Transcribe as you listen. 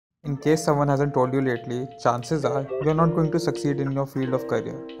In case someone hasn't told you lately, chances are you're not going to succeed in your field of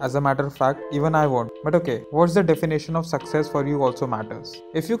career. As a matter of fact, even I won't. But okay, what's the definition of success for you also matters.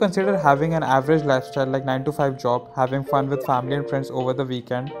 If you consider having an average lifestyle like 9 to 5 job, having fun with family and friends over the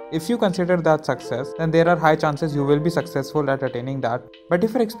weekend, if you consider that success, then there are high chances you will be successful at attaining that. But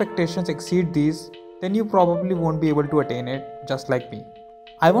if your expectations exceed these, then you probably won't be able to attain it, just like me.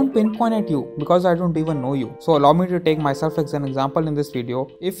 I won't pinpoint at you because I don't even know you. So allow me to take myself as an example in this video.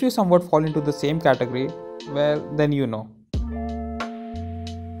 If you somewhat fall into the same category, well, then you know.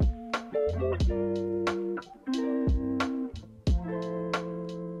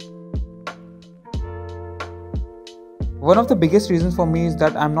 One of the biggest reasons for me is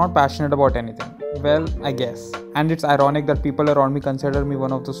that I'm not passionate about anything. Well, I guess. And it's ironic that people around me consider me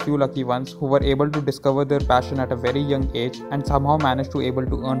one of those few lucky ones who were able to discover their passion at a very young age and somehow managed to able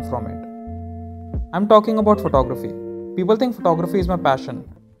to earn from it. I'm talking about photography. People think photography is my passion.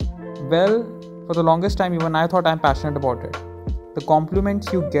 Well, for the longest time even I thought I'm passionate about it. The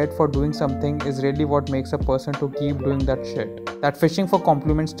compliments you get for doing something is really what makes a person to keep doing that shit. That fishing for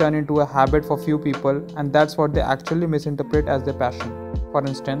compliments turn into a habit for few people, and that's what they actually misinterpret as their passion. For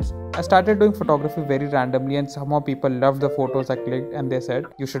instance, I started doing photography very randomly and somehow people loved the photos I clicked and they said,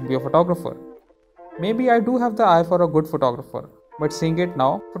 you should be a photographer. Maybe I do have the eye for a good photographer, but seeing it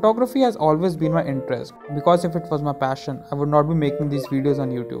now, photography has always been my interest, because if it was my passion, I would not be making these videos on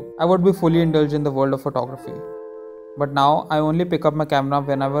YouTube. I would be fully indulged in the world of photography. But now, I only pick up my camera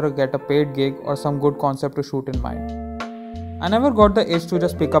whenever I get a paid gig or some good concept to shoot in mind. I never got the itch to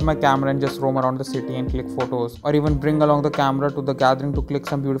just pick up my camera and just roam around the city and click photos, or even bring along the camera to the gathering to click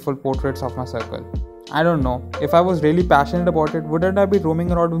some beautiful portraits of my circle. I don't know, if I was really passionate about it, wouldn't I be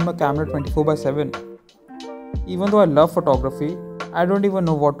roaming around with my camera 24/7? Even though I love photography, I don't even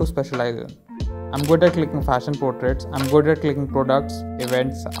know what to specialize in. I'm good at clicking fashion portraits, I'm good at clicking products,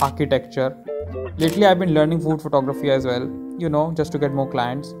 events, architecture. Lately I've been learning food photography as well, just to get more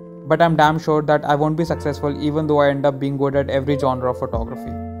clients. But I'm damn sure that I won't be successful even though I end up being good at every genre of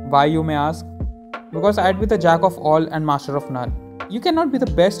photography. Why, you may ask? Because I'd be the jack of all and master of none. You cannot be the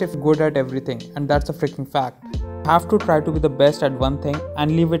best if you're good at everything, and that's a freaking fact. You have to try to be the best at one thing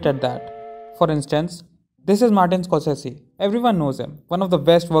and leave it at that. For instance, this is Martin Scorsese. Everyone knows him, one of the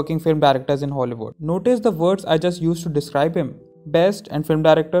best working film directors in Hollywood. Notice the words I just used to describe him. Best and film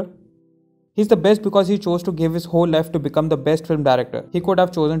director. He's the best because he chose to give his whole life to become the best film director. He could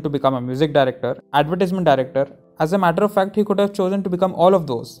have chosen to become a music director, advertisement director. As a matter of fact, he could have chosen to become all of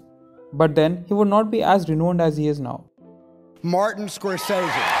those. But then, he would not be as renowned as he is now. Martin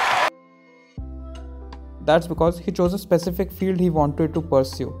Scorsese. That's because he chose a specific field he wanted to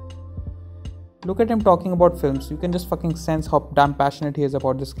pursue. Look at him talking about films. You can just fucking sense how damn passionate he is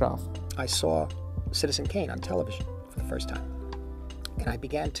about this craft. I saw Citizen Kane on television for the first time. And I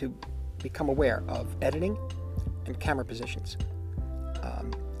began to become aware of editing and camera positions.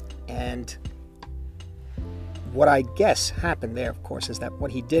 And what I guess happened there, of course, is that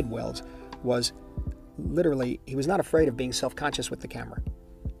what he did was literally, he was not afraid of being self-conscious with the camera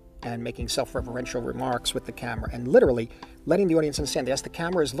and making self-referential remarks with the camera and literally letting the audience understand, yes, the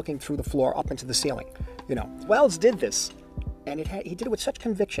camera is looking through the floor up into the ceiling. Wells did this. And he did it with such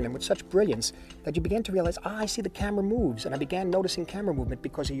conviction and with such brilliance that you began to realize, I see the camera moves. And I began noticing camera movement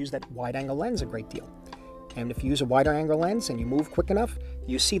because he used that wide-angle lens a great deal. And if you use a wider-angle lens and you move quick enough,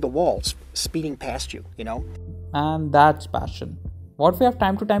 you see the walls speeding past you, And that's passion. What we have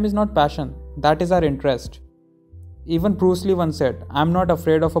time to time is not passion. That is our interest. Even Bruce Lee once said, I'm not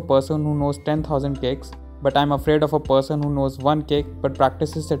afraid of a person who knows 10,000 cakes, but I'm afraid of a person who knows one cake but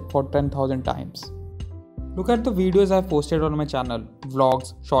practices it for 10,000 times. Look at the videos I've posted on my channel.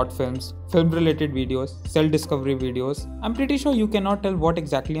 Vlogs, short films, film-related videos, self-discovery videos. I'm pretty sure you cannot tell what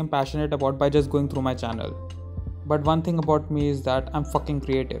exactly I'm passionate about by just going through my channel. But one thing about me is that I'm fucking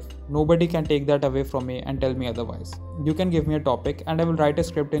creative. Nobody can take that away from me and tell me otherwise. You can give me a topic and I will write a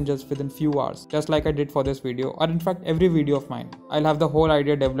script in just within few hours, just like I did for this video, or in fact every video of mine. I'll have the whole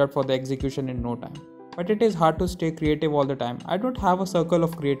idea developed for the execution in no time. But it is hard to stay creative all the time. I don't have a circle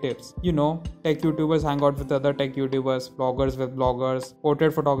of creatives. Tech YouTubers hang out with other tech YouTubers, bloggers with bloggers,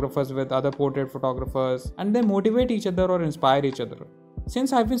 portrait photographers with other portrait photographers, and they motivate each other or inspire each other.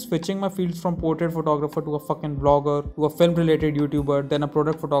 Since I've been switching my fields from portrait photographer to a fucking blogger, to a film related YouTuber, then a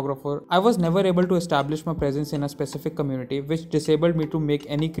product photographer, I was never able to establish my presence in a specific community, which disabled me to make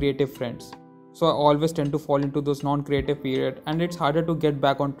any creative friends. So I always tend to fall into those non-creative period, and it's harder to get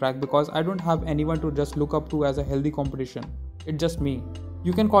back on track because I don't have anyone to just look up to as a healthy competition. It's just me.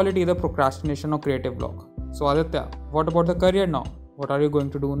 You can call it either procrastination or creative block. So Aditya, what about the career now? What are you going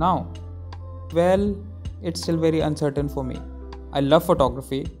to do now? Well, it's still very uncertain for me. I love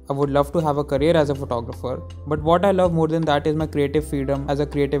photography. I would love to have a career as a photographer. But what I love more than that is my creative freedom as a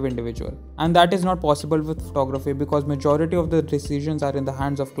creative individual. And that is not possible with photography because majority of the decisions are in the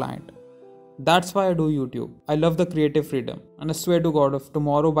hands of client. That's why I do YouTube. I love the creative freedom. And I swear to God, if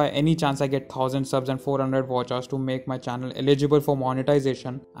tomorrow by any chance I get 1000 subs and 400 watch hours to make my channel eligible for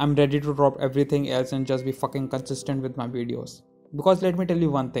monetization, I'm ready to drop everything else and just be fucking consistent with my videos. Because let me tell you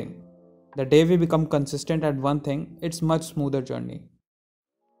one thing. The day we become consistent at one thing, it's much smoother journey.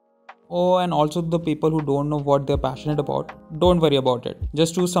 Oh, and also the people who don't know what they're passionate about, don't worry about it.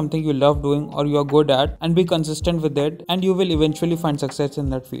 Just choose something you love doing or you're good at and be consistent with it and you will eventually find success in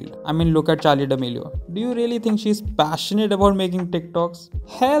that field. I mean, look at Charlie D'Amelio. Do you really think she's passionate about making TikToks?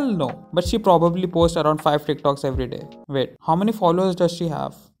 Hell no. But she probably posts around 5 TikToks every day. Wait, how many followers does she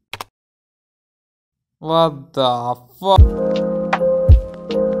have? What the fuck?